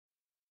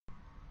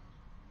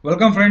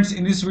Welcome friends,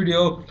 in this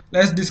video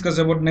let's discuss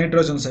about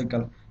nitrogen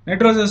cycle.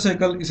 Nitrogen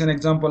cycle is an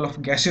example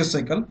of gaseous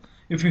cycle.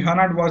 If you have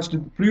not watched the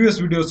previous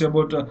videos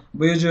about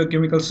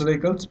biogeochemical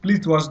cycles,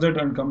 please watch that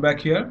and come back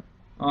here.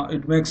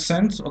 It makes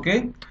sense,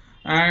 okay?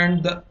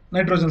 And the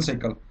nitrogen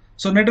cycle.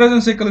 So nitrogen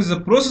cycle is a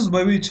process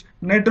by which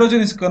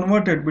nitrogen is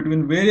converted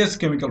between various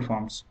chemical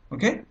forms,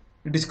 okay?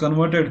 It is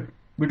converted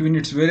between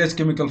its various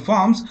chemical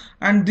forms,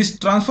 and this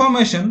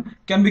transformation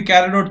can be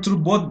carried out through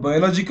both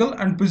biological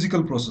and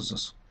physical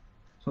processes.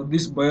 So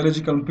these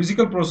biological and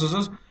physical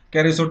processes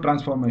carries out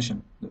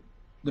transformation,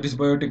 that is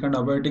biotic and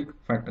abiotic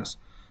factors.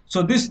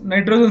 So this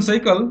nitrogen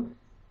cycle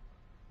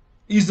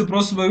is the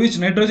process by which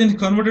nitrogen is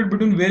converted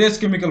between various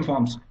chemical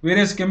forms.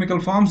 Various chemical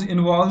forms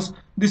involves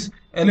this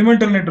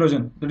elemental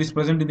nitrogen that is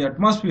present in the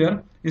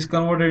atmosphere is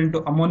converted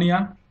into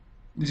ammonia.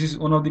 This is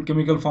one of the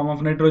chemical form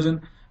of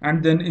nitrogen,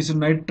 and then is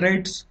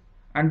nitrates,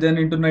 and then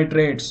into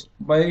nitrates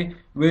by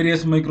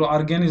various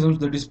microorganisms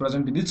that is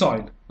present in the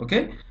soil,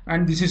 okay?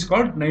 And this is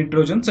called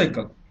nitrogen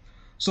cycle.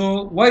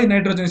 So why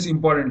nitrogen is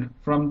important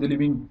from the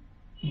living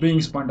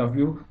beings point of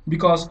view?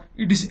 Because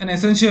it is an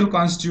essential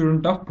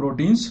constituent of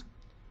proteins,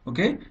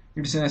 okay?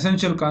 It is an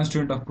essential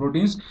constituent of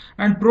proteins,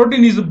 and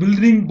protein is the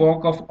building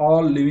block of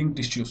all living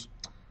tissues.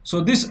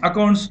 So this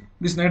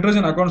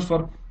nitrogen accounts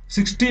for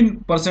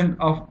 16%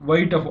 of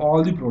weight of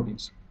all the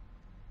proteins.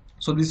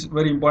 So this is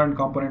very important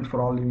component for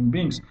all living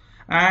beings.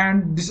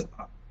 And this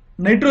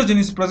nitrogen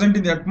is present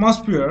in the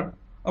atmosphere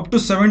up to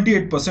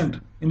 78%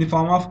 in the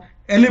form of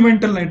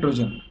elemental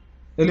nitrogen.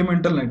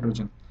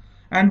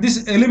 And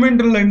this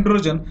elemental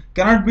nitrogen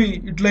cannot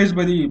be utilized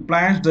by the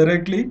plants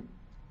directly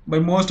by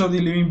most of the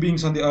living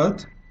beings on the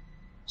earth.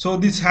 So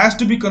this has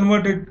to be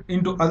converted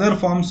into other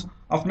forms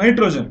of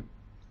nitrogen.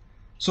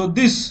 So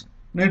this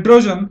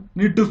nitrogen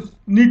need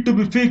to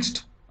be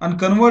fixed and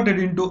converted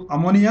into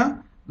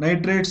ammonia,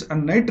 nitrates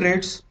and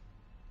nitrates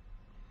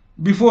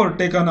before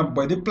taken up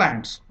by the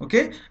plants,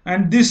 okay?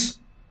 And this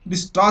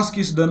task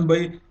is done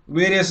by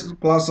various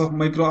class of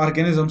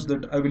microorganisms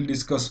that I will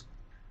discuss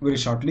very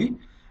shortly.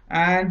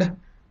 And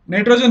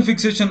nitrogen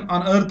fixation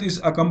on earth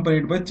is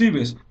accompanied by three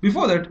ways.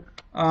 Before that,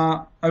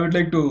 I would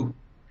like to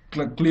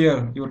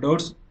clear your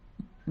doubts.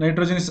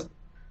 Nitrogen is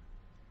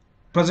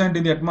present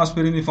in the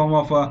atmosphere in the form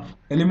of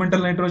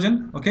elemental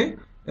nitrogen, okay?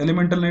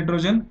 Elemental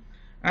nitrogen,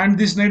 and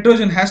this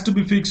nitrogen has to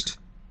be fixed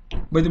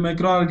by the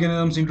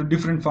microorganisms into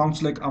different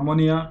forms like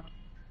ammonia,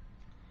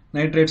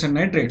 nitrates and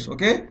nitrates,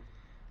 okay?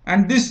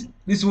 And this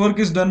work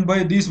is done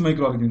by these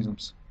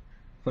microorganisms.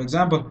 For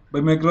example, by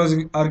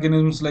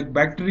microorganisms like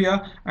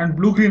bacteria and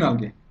blue-green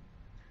algae,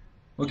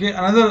 okay?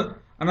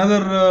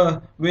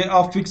 Another way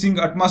of fixing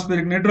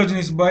atmospheric nitrogen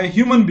is by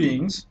human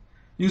beings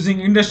using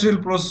industrial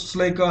processes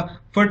like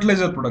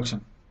fertilizer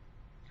production,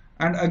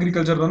 and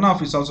agriculture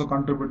runoff is also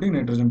contributing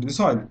nitrogen to the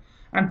soil.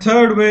 And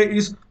third way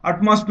is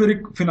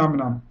atmospheric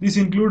phenomenon. These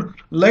include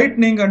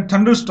lightning and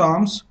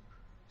thunderstorms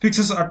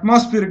fixes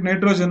atmospheric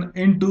nitrogen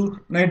into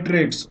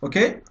nitrates,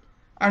 okay?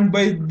 And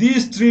by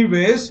these three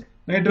ways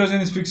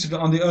nitrogen is fixed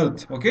on the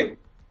earth, okay?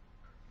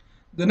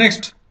 The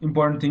next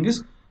important thing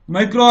is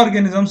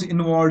microorganisms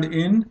involved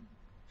in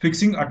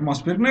fixing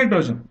atmospheric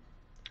nitrogen.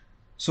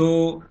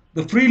 So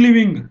the free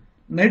living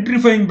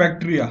nitrifying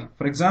bacteria,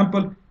 for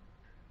example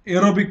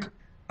aerobic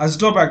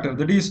Azatobactor,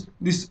 that is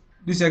this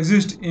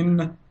exists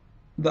in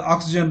the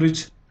oxygen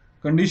rich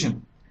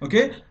condition,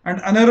 okay? And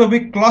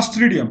anaerobic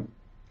clostridium.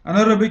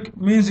 Anaerobic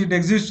means it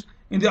exists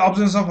in the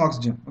absence of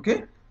oxygen,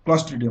 okay?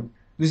 Clostridium.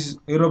 This is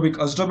aerobic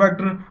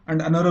Azatobacter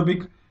and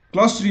anaerobic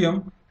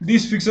clostridium.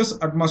 These fixes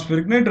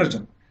atmospheric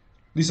nitrogen.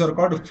 These are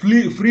called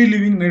free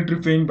living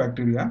nitrifying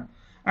bacteria.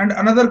 And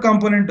another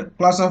component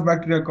class of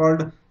bacteria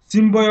called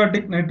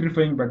symbiotic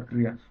nitrifying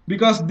bacteria,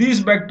 because these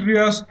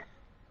bacteria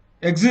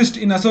exist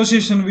in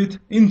association with,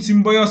 in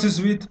symbiosis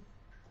with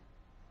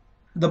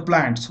the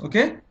plants,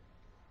 okay?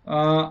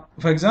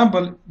 For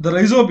example, the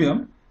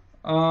rhizobium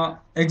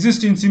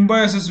exist in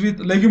symbiosis with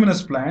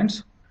leguminous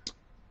plants.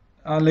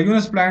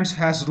 Leguminous plants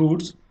has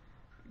roots.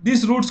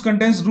 These roots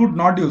contains root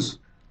nodules,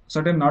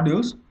 certain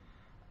nodules.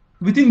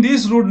 Within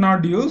these root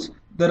nodules,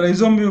 the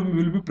rhizobium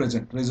will be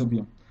present.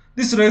 Rhizobium.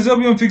 This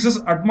rhizobium fixes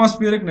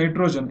atmospheric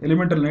nitrogen,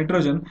 elemental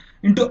nitrogen,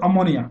 into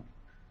ammonia.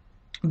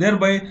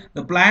 Thereby,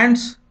 the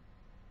plants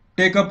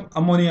take up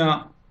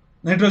ammonia,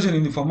 nitrogen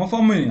in the form of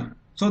ammonia.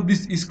 So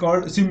this is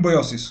called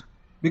symbiosis,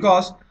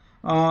 because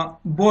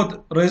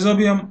both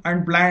rhizobium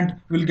and plant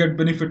will get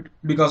benefit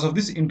because of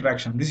this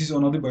interaction. This is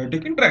one of the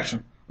biotic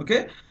interaction,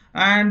 okay?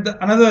 And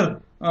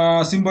another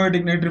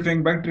symbiotic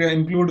nitrifying bacteria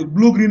include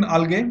blue-green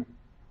algae,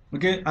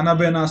 okay,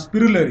 Anabenna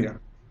spirularia.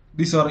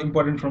 These are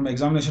important from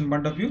examination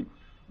point of view.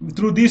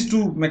 Through these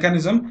two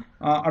mechanisms,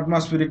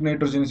 atmospheric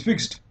nitrogen is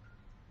fixed.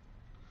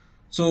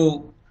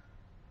 So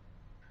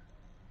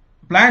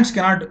plants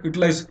cannot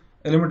utilize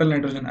elemental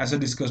nitrogen, as I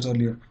discussed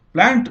earlier.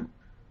 Plant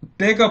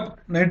take up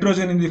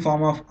nitrogen in the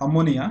form of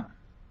ammonia,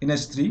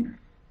 NH3,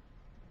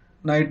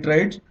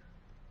 nitrates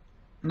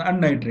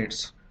and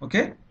nitrates,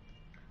 okay?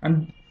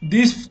 And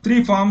these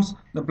three forms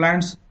the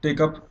plants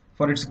take up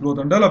for its growth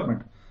and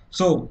development.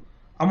 So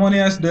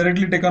ammonia is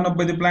directly taken up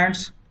by the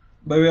plants,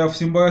 by way of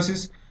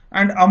symbiosis,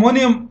 and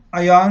ammonium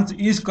ions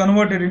is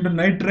converted into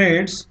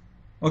nitrates,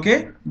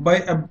 okay, by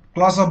a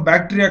class of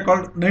bacteria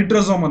called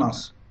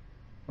Nitrosomonas,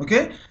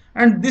 okay,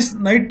 and this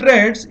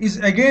nitrates is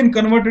again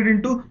converted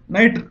into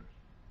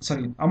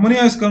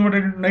ammonia is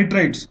converted into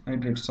nitrites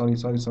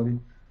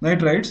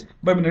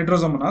by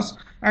Nitrosomonas,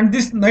 and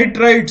this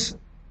nitrites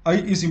I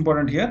is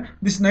important here.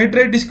 This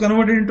nitrate is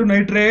converted into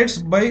nitrates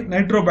by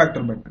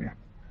Nitrobacter bacteria.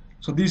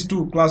 So these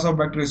two class of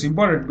bacteria is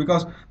important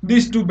because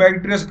these two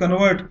bacteria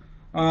convert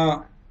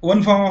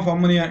one form of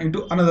ammonia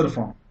into another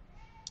form.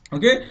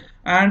 Okay,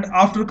 and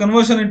after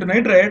conversion into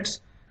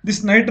nitrates,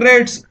 this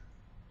nitrates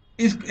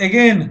is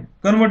again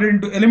converted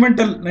into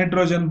elemental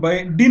nitrogen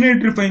by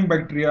denitrifying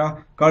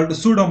bacteria called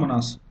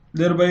Pseudomonas,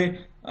 thereby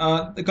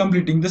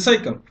completing the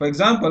cycle. For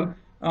example,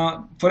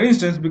 for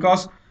instance,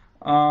 because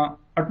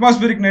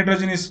atmospheric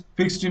nitrogen is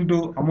fixed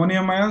into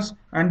ammonium ions,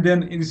 and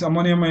then this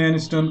ammonium ion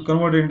is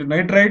converted into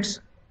nitrites,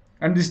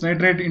 and this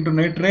nitrate into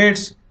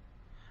nitrates,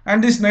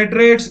 and this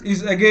nitrates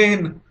is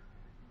again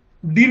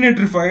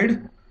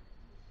denitrified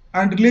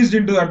and released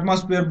into the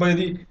atmosphere by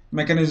the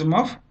mechanism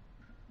of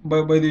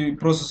by the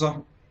process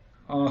of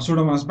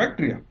Pseudomonas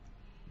bacteria.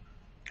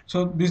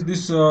 So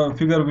this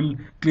figure will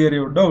clear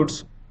your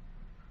doubts.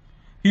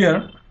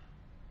 Here,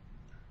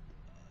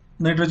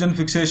 nitrogen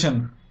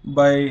fixation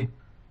by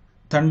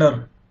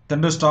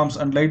thunderstorms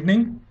and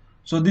lightning.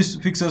 So this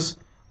fixes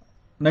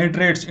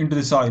nitrates into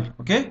the soil,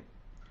 okay.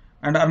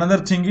 And another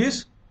thing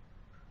is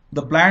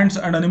the plants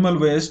and animal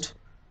waste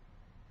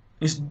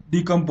is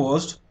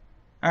decomposed,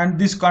 and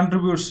this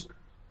contributes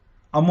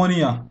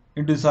ammonia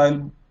into the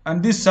soil,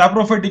 and this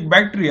saprophytic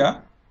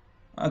bacteria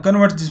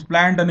converts this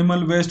plant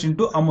animal waste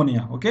into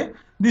ammonia, okay.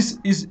 This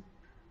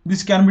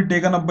can be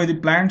taken up by the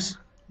plants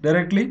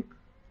directly,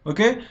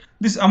 okay.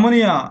 This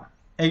ammonia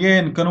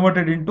again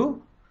converted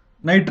into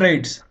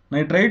nitrites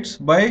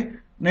by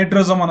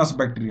Nitrosomonas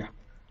bacteria,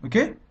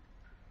 okay.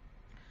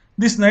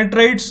 This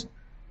nitrites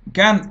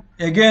can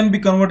again be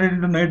converted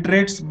into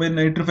nitrates by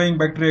nitrifying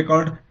bacteria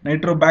called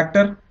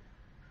Nitrobacter,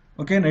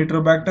 okay,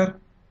 Nitrobacter.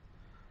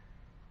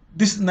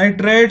 This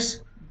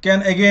nitrates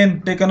can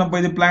again taken up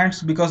by the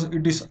plants because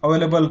it is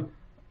available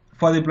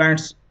for the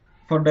plants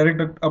for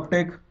direct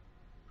uptake,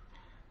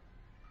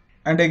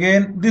 and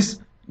again this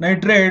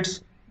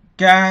nitrates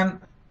can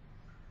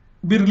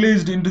be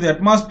released into the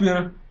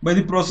atmosphere by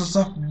the process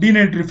of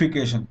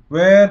denitrification,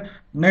 where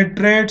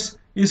nitrates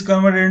is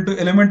converted into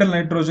elemental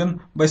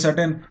nitrogen by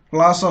certain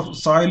class of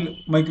soil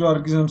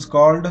microorganisms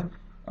called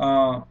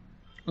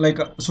like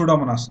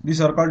Pseudomonas.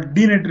 These are called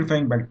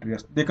denitrifying bacteria.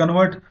 They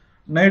convert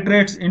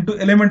nitrates into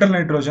elemental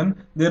nitrogen,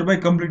 thereby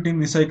completing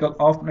the cycle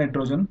of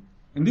nitrogen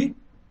in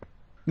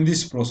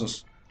this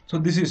process. So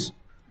this is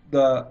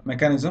the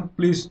mechanism.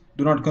 Please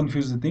do not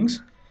confuse the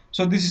things.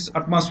 So this is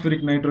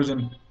atmospheric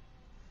nitrogen.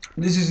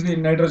 This is the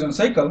nitrogen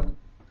cycle,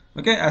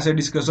 okay, as I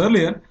discussed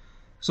earlier.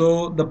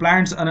 So the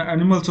plants and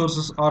animal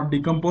sources are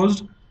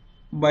decomposed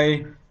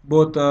by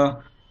both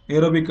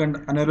aerobic and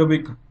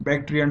anaerobic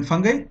bacteria and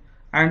fungi,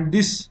 and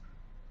this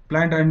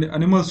plant and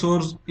animal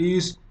source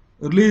is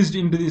released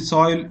into the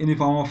soil in the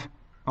form of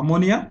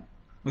ammonia,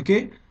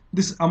 okay.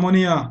 This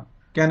ammonia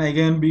can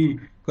again be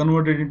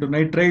converted into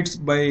nitrates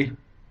by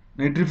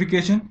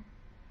nitrification,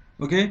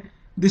 okay.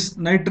 This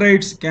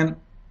nitrates can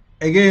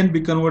again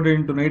be converted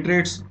into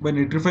nitrates by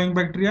nitrifying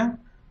bacteria.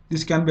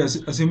 This can be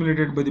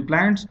assimilated by the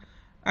plants,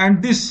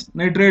 and this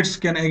nitrates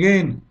can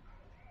again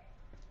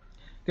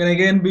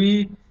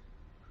be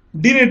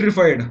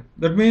denitrified.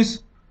 That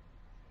means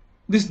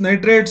these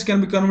nitrates can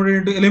be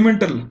converted into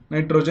elemental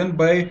nitrogen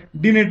by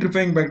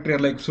denitrifying bacteria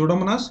like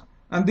Pseudomonas,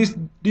 and this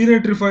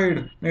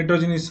denitrified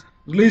nitrogen is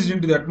released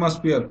into the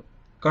atmosphere,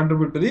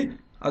 contribute to the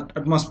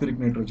atmospheric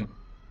nitrogen.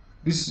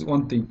 This is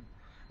one thing.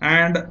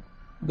 And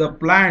the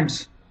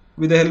plants,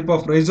 with the help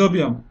of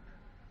rhizobium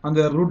and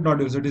their root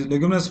nodules, that is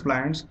leguminous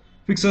plants,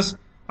 fixes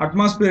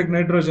atmospheric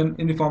nitrogen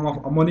in the form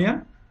of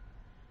ammonia,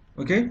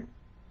 okay,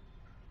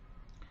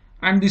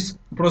 and this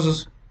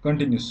process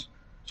continues.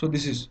 So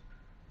this is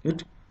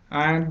it.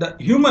 And the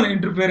human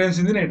interference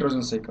in the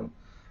nitrogen cycle.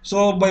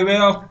 So by way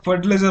of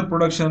fertilizer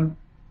production,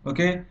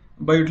 okay,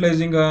 by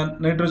utilizing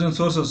nitrogen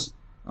sources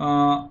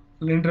in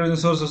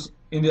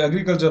the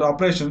agriculture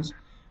operations,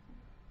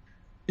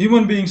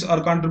 human beings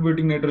are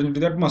contributing nitrogen to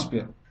the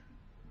atmosphere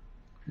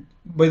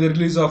by the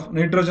release of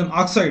nitrogen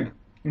oxide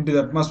into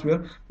the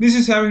atmosphere. This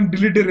is having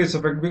deleterious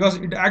effect because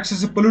it acts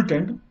as a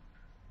pollutant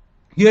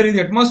here in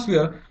the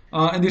atmosphere,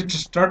 in the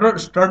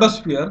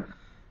stratosphere.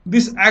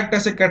 This acts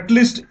as a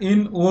catalyst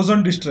in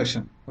ozone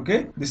destruction,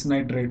 okay, this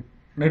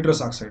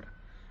nitrous oxide,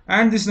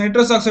 and this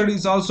nitrous oxide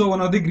is also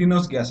one of the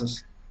greenhouse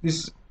gases.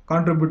 This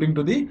contributing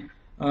to the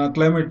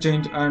climate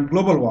change and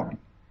global warming.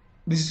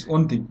 This is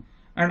one thing.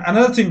 And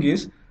another thing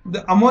is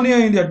the ammonia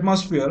in the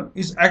atmosphere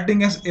is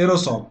acting as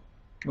aerosol,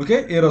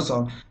 okay,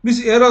 aerosol. This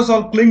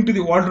aerosol cling to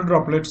the water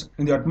droplets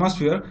in the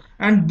atmosphere,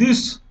 and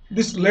this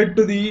led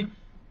to the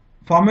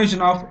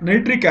formation of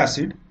nitric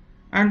acid,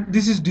 and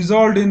this is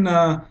dissolved in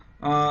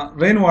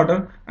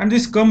rainwater, and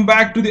this come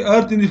back to the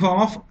earth in the form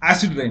of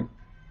acid rain.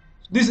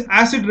 This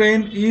acid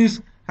rain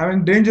is having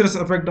dangerous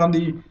effect on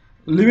the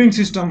living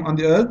system on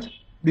the earth,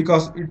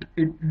 because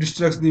it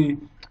distracts the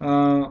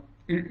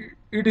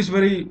it is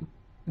very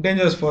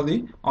dangerous for the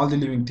all the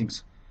living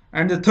things.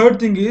 And the third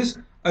thing is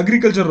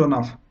agriculture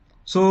runoff.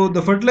 So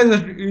the fertilizer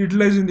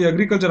utilized in the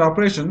agriculture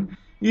operation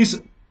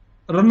is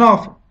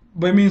runoff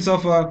by means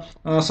of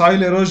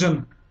soil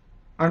erosion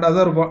and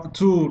other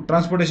through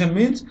transportation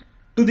means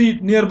to the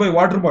nearby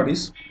water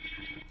bodies.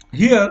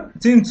 Here,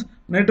 since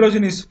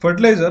nitrogen is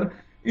fertilizer,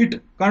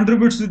 it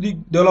contributes to the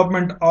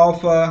development of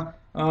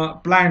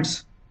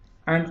plants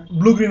and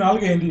blue-green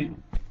algae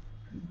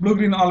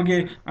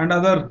and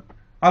other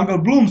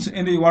algal blooms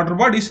in the water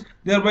bodies,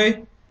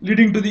 thereby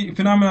leading to the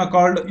phenomena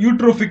called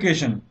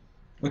eutrophication.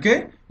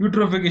 Okay,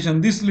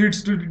 eutrophication. This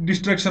leads to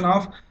destruction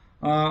of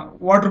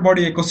water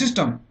body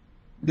ecosystem,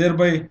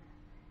 thereby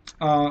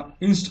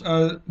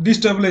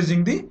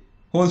destabilizing the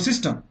whole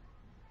system.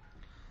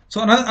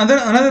 So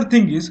another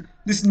thing is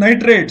this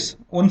nitrates,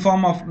 one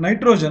form of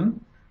nitrogen,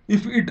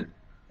 if it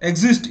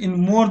exists in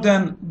more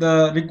than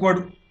the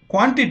required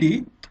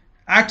quantity,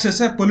 acts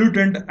as a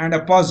pollutant and a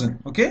poison.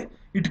 Okay,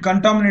 it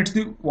contaminates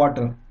the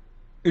water.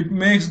 It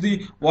makes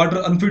the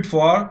water unfit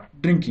for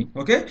drinking.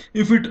 Okay,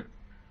 if it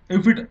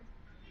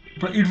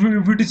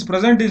is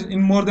present is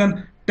in more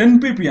than 10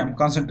 ppm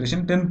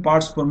concentration, 10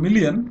 parts per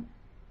million,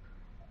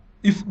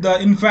 if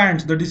the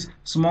infants, that is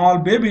small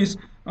babies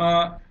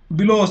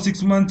below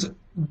 6 months,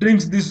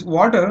 drinks this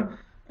water,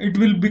 it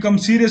will become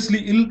seriously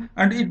ill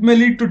and it may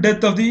lead to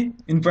death of the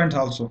infant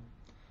also.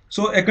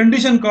 So a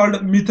condition called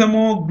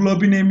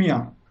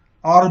methemoglobinemia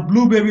or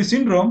blue baby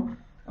syndrome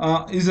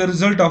is a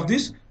result of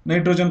this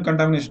nitrate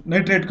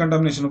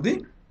contamination of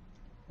the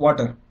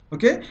water.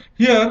 Okay,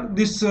 here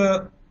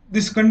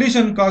this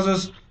condition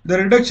causes the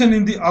reduction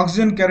in the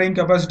oxygen carrying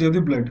capacity of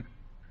the blood,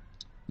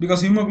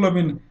 because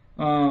hemoglobin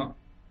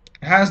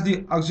has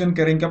the oxygen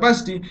carrying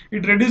capacity.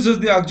 It reduces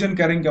the oxygen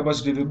carrying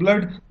capacity of the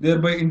blood,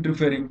 thereby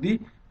interfering the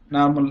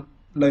normal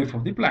life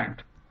of the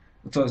plant,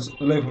 so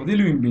life of the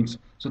living beings.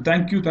 So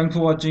thanks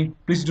for watching.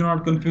 Please do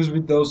not confuse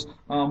with those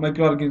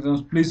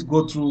microorganisms. Please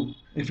go through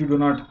if you do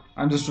not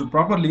understood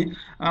properly.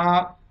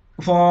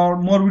 For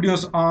more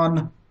videos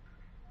on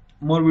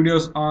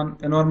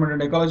environment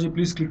and ecology,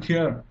 please click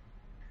here.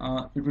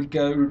 It will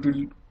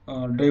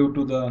drive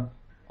to the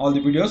all the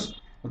videos.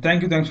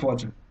 Thanks for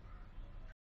watching.